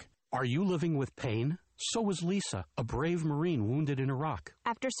ShrinersHospitalsForChildren.org. Are you living with pain? So was Lisa, a brave Marine wounded in Iraq.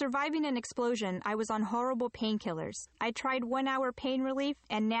 After surviving an explosion, I was on horrible painkillers. I tried 1-hour pain relief,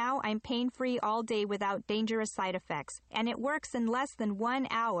 and now I'm pain-free all day without dangerous side effects. And it works in less than 1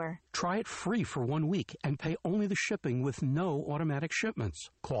 hour. Try it free for 1 week and pay only the shipping with no automatic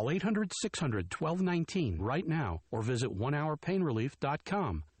shipments. Call 800-600-1219 right now or visit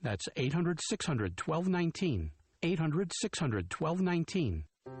onehourpainrelief.com. That's 800-600-1219. 800-600-1219.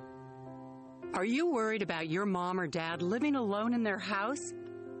 Are you worried about your mom or dad living alone in their house?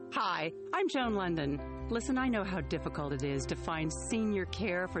 Hi, I'm Joan London. Listen, I know how difficult it is to find senior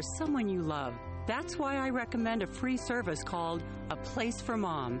care for someone you love. That's why I recommend a free service called A Place for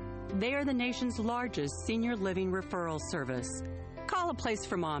Mom. They are the nation's largest senior living referral service. Call A Place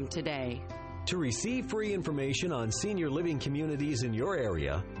for Mom today. To receive free information on senior living communities in your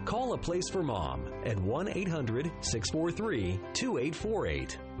area, call A Place for Mom at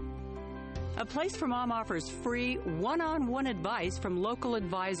 1-800-643-2848. A Place for Mom offers free one-on-one advice from local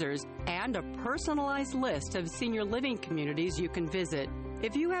advisors and a personalized list of senior living communities you can visit.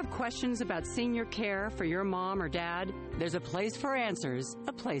 If you have questions about senior care for your mom or dad, there's a place for answers,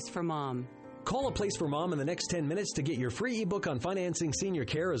 A Place for Mom. Call A Place for Mom in the next 10 minutes to get your free ebook on financing senior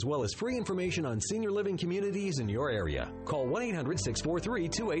care as well as free information on senior living communities in your area. Call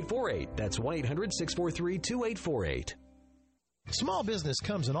 1-800-643-2848. That's 1-800-643-2848. Small business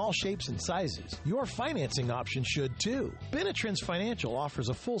comes in all shapes and sizes. Your financing option should too. Benetrends Financial offers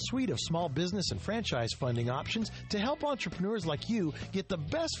a full suite of small business and franchise funding options to help entrepreneurs like you get the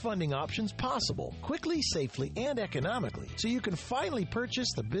best funding options possible, quickly, safely, and economically, so you can finally purchase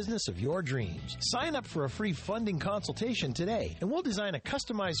the business of your dreams. Sign up for a free funding consultation today, and we'll design a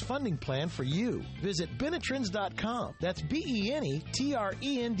customized funding plan for you. Visit Benetrends.com. That's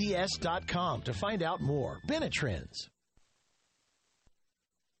BENETRENDS.com to find out more. Benetrends.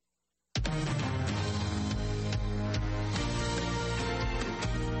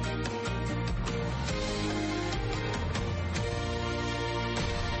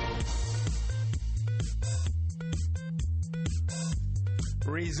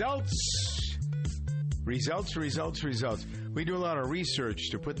 Results. We do a lot of research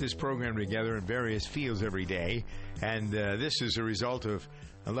to put this program together in various fields every day, and this is a result of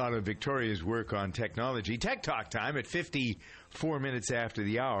a lot of Victoria's work on technology. Tech Talk time at 54 minutes after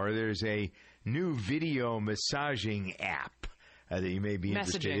the hour. There's a new video massaging app that you may be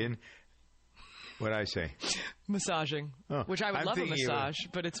interested in. What'd I say? Massaging, which I would love a massage,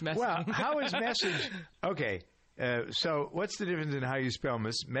 but it's messaging. Well, how is message? Okay, so what's the difference in how you spell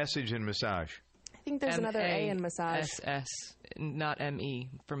message and massage? I think there's another A in massage. S, not M-E,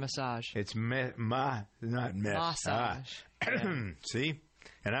 for massage. It's not mess. Massage. See?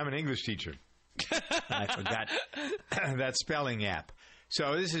 And I'm an English teacher. I forgot that spelling app.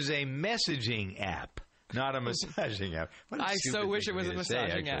 So this is a messaging app, not a massaging app. I so wish it was a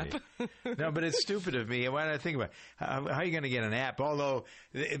massaging app. No, but it's stupid of me. Why did I think about it? How are you going to get an app? Although,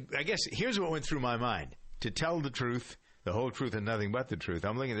 I guess here's what went through my mind. To tell the truth, the whole truth, and nothing but the truth.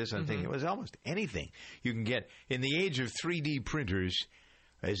 I'm looking at this and I'm thinking it was almost anything you can get. In the age of 3D printers,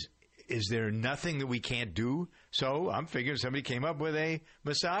 is there nothing that we can't do? So I'm figuring somebody came up with a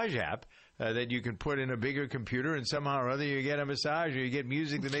massage app that you can put in a bigger computer, and somehow or other you get a massage, or you get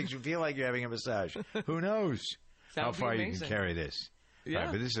music that makes you feel like you're having a massage. Who knows how far you can carry this? Yeah. All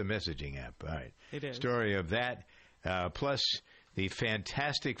right, but this is a messaging app. All right. It is. Story of that, plus the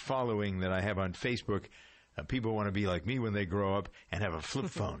fantastic following that I have on Facebook. People want to be like me when they grow up and have a flip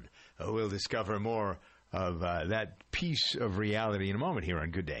phone. We'll discover more of that piece of reality in a moment here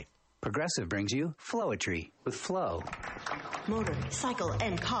on Good Day. Progressive brings you Flowetry with Flow. Motor, cycle,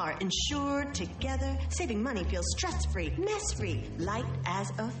 and car insured together. Saving money feels stress-free, mess-free, light as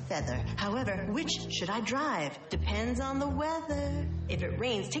a feather. However, which should I drive? Depends on the weather. If it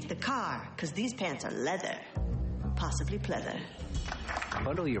rains, take the car, because these pants are leather. Possibly pleather.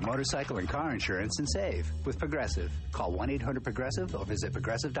 Bundle your motorcycle and car insurance and save with Progressive. Call 1-800-PROGRESSIVE or visit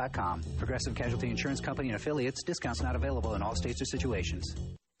Progressive.com. Progressive Casualty Insurance Company and affiliates. Discounts not available in all states or situations.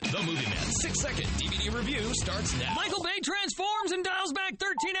 The Movie Man 6-second DVD review starts now. Michael Bay transforms and dials back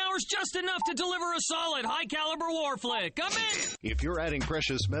 13 hours just enough to deliver a solid, high-caliber war flick. I'm in! If you're adding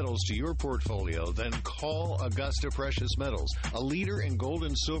precious metals to your portfolio, then call Augusta Precious Metals, a leader in gold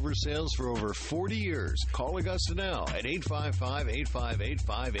and silver sales for over 40 years. Call Augusta now at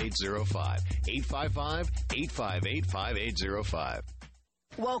 855-858-5805. 855-858-5805.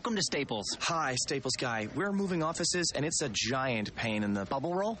 Welcome to Staples. Hi, Staples guy. We're moving offices, and it's a giant pain in the...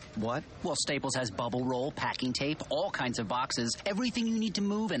 Bubble roll? What? Well, Staples has bubble roll, packing tape, all kinds of boxes, everything you need to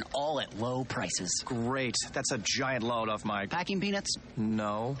move, and all at low prices. Great. That's a giant load off my... Packing peanuts?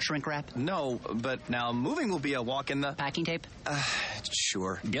 No. Shrink wrap? No, but now moving will be a walk in the... Packing tape?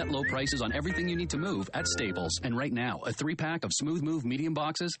 Sure. Get low prices on everything you need to move at Staples. And right now, a 3-pack of Smooth Move medium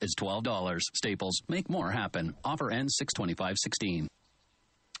boxes is $12. Staples. Make more happen. Offer ends 6/25/16.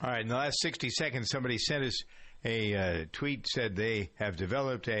 All right, in the last 60 seconds, somebody sent us a tweet, said they have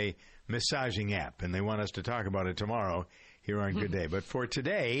developed a massaging app, and they want us to talk about it tomorrow here on Good Day. But for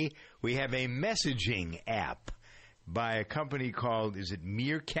today, we have a messaging app by a company called, is it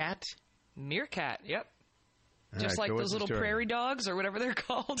Meerkat? Meerkat, yep. Just right, like those little prairie dogs or whatever they're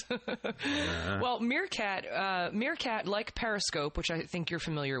called. Well, Meerkat, like Periscope, which I think you're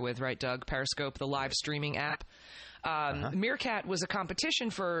familiar with, right, Doug? Periscope, the live streaming app. Meerkat was a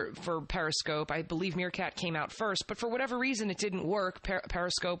competition for Periscope. I believe Meerkat came out first, but for whatever reason it didn't work.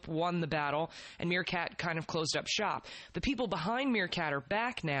 Periscope won the battle, and Meerkat kind of closed up shop. The people behind Meerkat are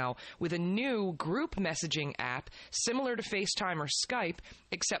back now with a new group messaging app similar to FaceTime or Skype,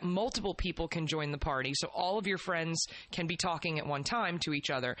 except multiple people can join the party, so all of your friends can be talking at one time to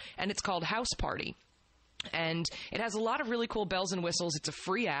each other, and it's called House Party. And it has a lot of really cool bells and whistles. It's a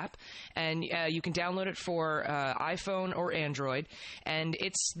free app, and you can download it for iPhone or Android. And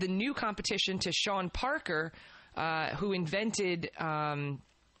it's the new competition to Sean Parker, who invented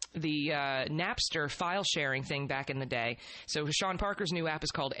the Napster file sharing thing back in the day. So Sean Parker's new app is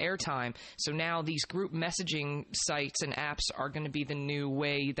called Airtime. So now these group messaging sites and apps are going to be the new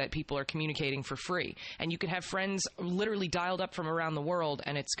way that people are communicating for free. And you can have friends literally dialed up from around the world,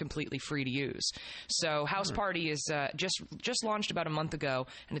 and it's completely free to use. So House Party is just launched about a month ago,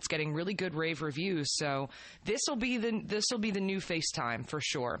 and it's getting really good rave reviews. So this will be the new FaceTime for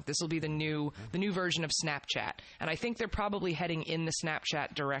sure. This will be the new version of Snapchat. And I think they're probably heading in the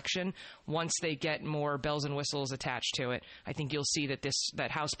Snapchat direction. Once they get more bells and whistles attached to it, I think you'll see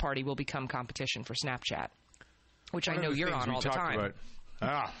that House Party will become competition for Snapchat, which I know you're on all the time.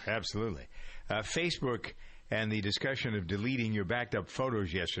 Absolutely. Facebook and the discussion of deleting your backed up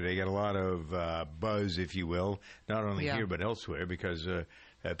photos yesterday got a lot of buzz, if you will, not only here but elsewhere, because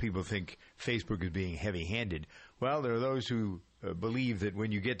people think Facebook is being heavy-handed. Well, there are those who believe that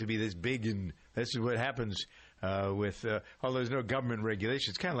when you get to be this big, and this is what happens although there's no government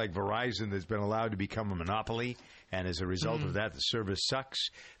regulation, it's kind of like Verizon that's been allowed to become a monopoly, and as a result of that, the service sucks.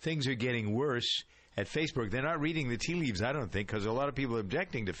 Things are getting worse at Facebook. They're not reading the tea leaves, I don't think, because a lot of people are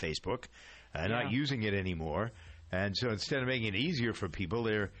objecting to Facebook, not using it anymore. And so instead of making it easier for people,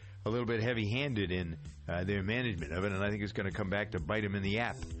 they're a little bit heavy-handed in their management of it, and I think it's going to come back to bite them in the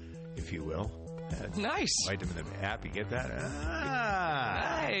app, if you will. Nice. Bite them in the app. You get that?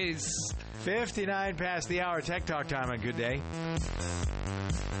 Nice. 59 past the hour. Tech Talk time on Good Day.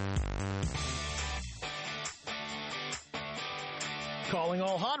 Calling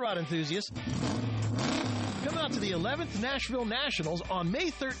all hot rod enthusiasts. Come out to the 11th Nashville Nationals on May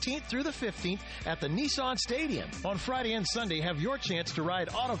 13th through the 15th at the Nissan Stadium. On Friday and Sunday, have your chance to ride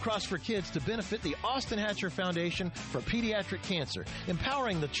autocross for kids to benefit the Austin Hatcher Foundation for Pediatric Cancer,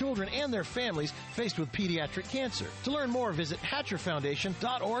 empowering the children and their families faced with pediatric cancer. To learn more, visit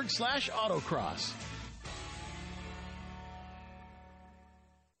hatcherfoundation.org/autocross.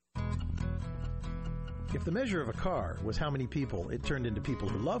 If the measure of a car was how many people it turned into people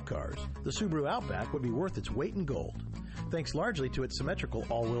who love cars, the Subaru Outback would be worth its weight in gold, thanks largely to its symmetrical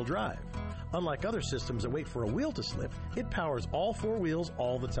all-wheel drive. Unlike other systems that wait for a wheel to slip, it powers all four wheels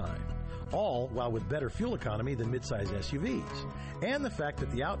all the time, all while with better fuel economy than midsize SUVs. And the fact that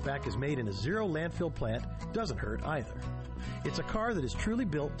the Outback is made in a zero landfill plant doesn't hurt either. It's a car that is truly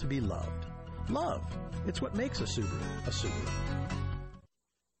built to be loved. Love. It's what makes a Subaru a Subaru.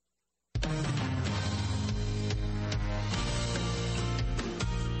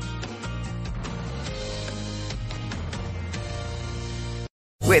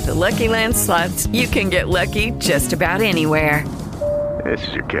 With the Lucky Land Slots, you can get lucky just about anywhere. This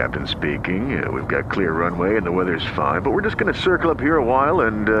is your captain speaking. We've got clear runway and the weather's fine, but we're just going to circle up here a while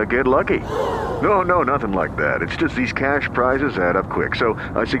and get lucky. No, nothing like that. It's just these cash prizes add up quick. So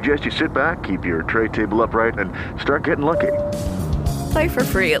I suggest you sit back, keep your tray table upright, and start getting lucky. Play for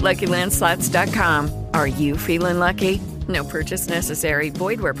free at LuckyLandSlots.com. Are you feeling lucky? No purchase necessary.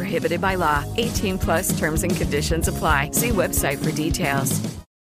 Void where prohibited by law. 18+ terms and conditions apply. See website for details.